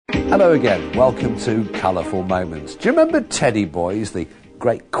Hello again, welcome to Colourful Moments. Do you remember Teddy Boys, the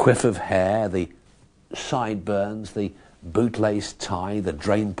great quiff of hair, the sideburns, the bootlace tie, the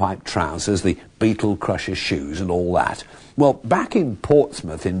drainpipe trousers, the beetle crusher shoes and all that? Well, back in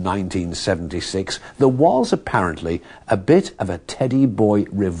Portsmouth in 1976, there was apparently a bit of a Teddy Boy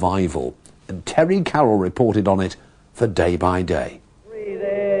revival, and Terry Carroll reported on it for Day by Day. Crazy,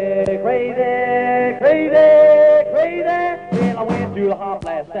 crazy, crazy, crazy. Well, I went to the hop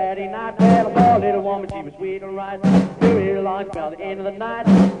last Saturday night. Well, I saw a little woman, she was sweet and right. Two little lunch by the end of the night.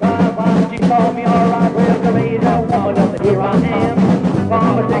 She called me all right. Well, crazy woman, just here I am.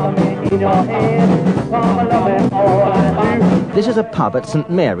 Mama, take a minute in your hand. Mama, love it all I do. This is a pub at St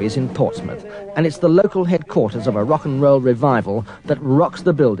Mary's in Portsmouth, and it's the local headquarters of a rock and roll revival that rocks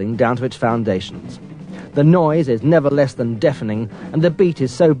the building down to its foundations. The noise is never less than deafening, and the beat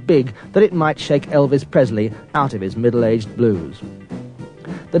is so big that it might shake Elvis Presley out of his middle-aged blues.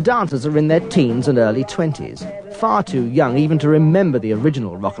 The dancers are in their teens and early 20s, far too young even to remember the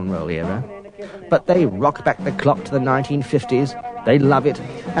original rock and roll era. But they rock back the clock to the 1950s, they love it,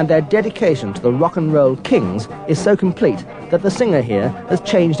 and their dedication to the rock and roll kings is so complete that the singer here has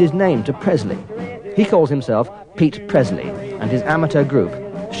changed his name to Presley. He calls himself Pete Presley, and his amateur group,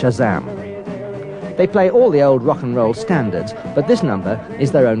 SHAZAM. They play all the old rock and roll standards, but this number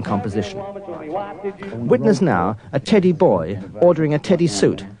is their own composition. Witness now a Teddy boy ordering a Teddy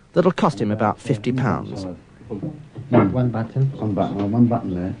suit that'll cost him about £50. One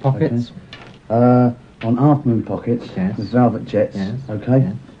button there. Pockets? Okay. On half moon pockets, yes. With velvet jets, yes. Okay.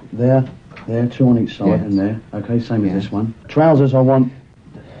 Yes. There, two on each side, yes. In there, okay, same as this one. Trousers I want,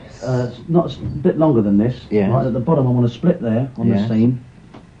 not a bit longer than this, yes. Right at the bottom I want to split there on the seam.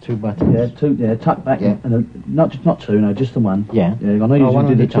 Two buttons. Yeah, tuck back, and not two, no, just the one. Yeah. I know you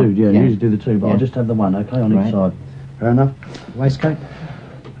usually do the two, you usually do the two, but I'll just have the one, okay, on each side. Fair enough. Waistcoat?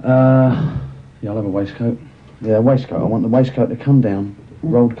 Yeah, I'll have a waistcoat. Yeah, waistcoat, I want the waistcoat to come down,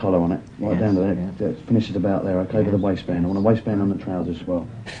 rolled collar on it, right down to there, it finishes about there, okay, with a waistband. I want a waistband on the trousers as well.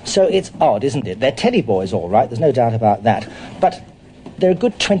 So it's odd, isn't it? They're Teddy Boys, all right, there's no doubt about that, but they're a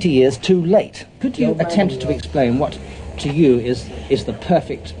good 20 years too late. Could you attempt to explain what, to you, is the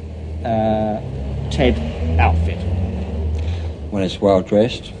perfect Ted outfit? Well, it's well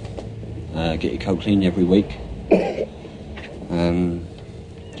dressed, get your coat cleaned every week,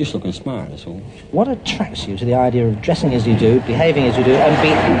 just looking smart, that's all. What attracts you to the idea of dressing as you do, behaving as you do,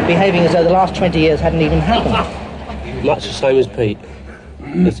 and behaving as though the last 20 years hadn't even happened? Much the same as Pete.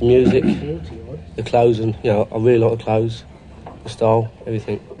 It's the music, the clothes, and, I really like the clothes, the style,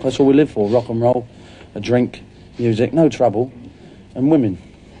 everything. That's all we live for, rock and roll, a drink, music, no trouble, and women.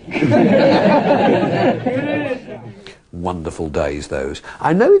 Wonderful days, those.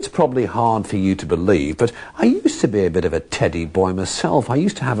 I know it's probably hard for you to believe, but I used to be a bit of a Teddy boy myself. I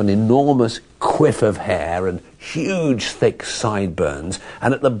used to have an enormous quiff of hair and huge thick sideburns,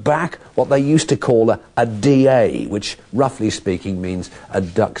 and at the back what they used to call a DA, which roughly speaking means a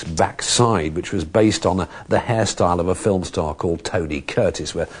duck's backside, which was based on the hairstyle of a film star called Tony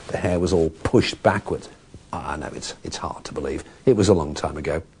Curtis, where the hair was all pushed backwards. I know it's hard to believe. It was a long time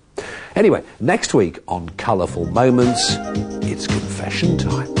ago. Anyway, next week on Colourful Moments, it's confession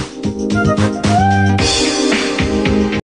time.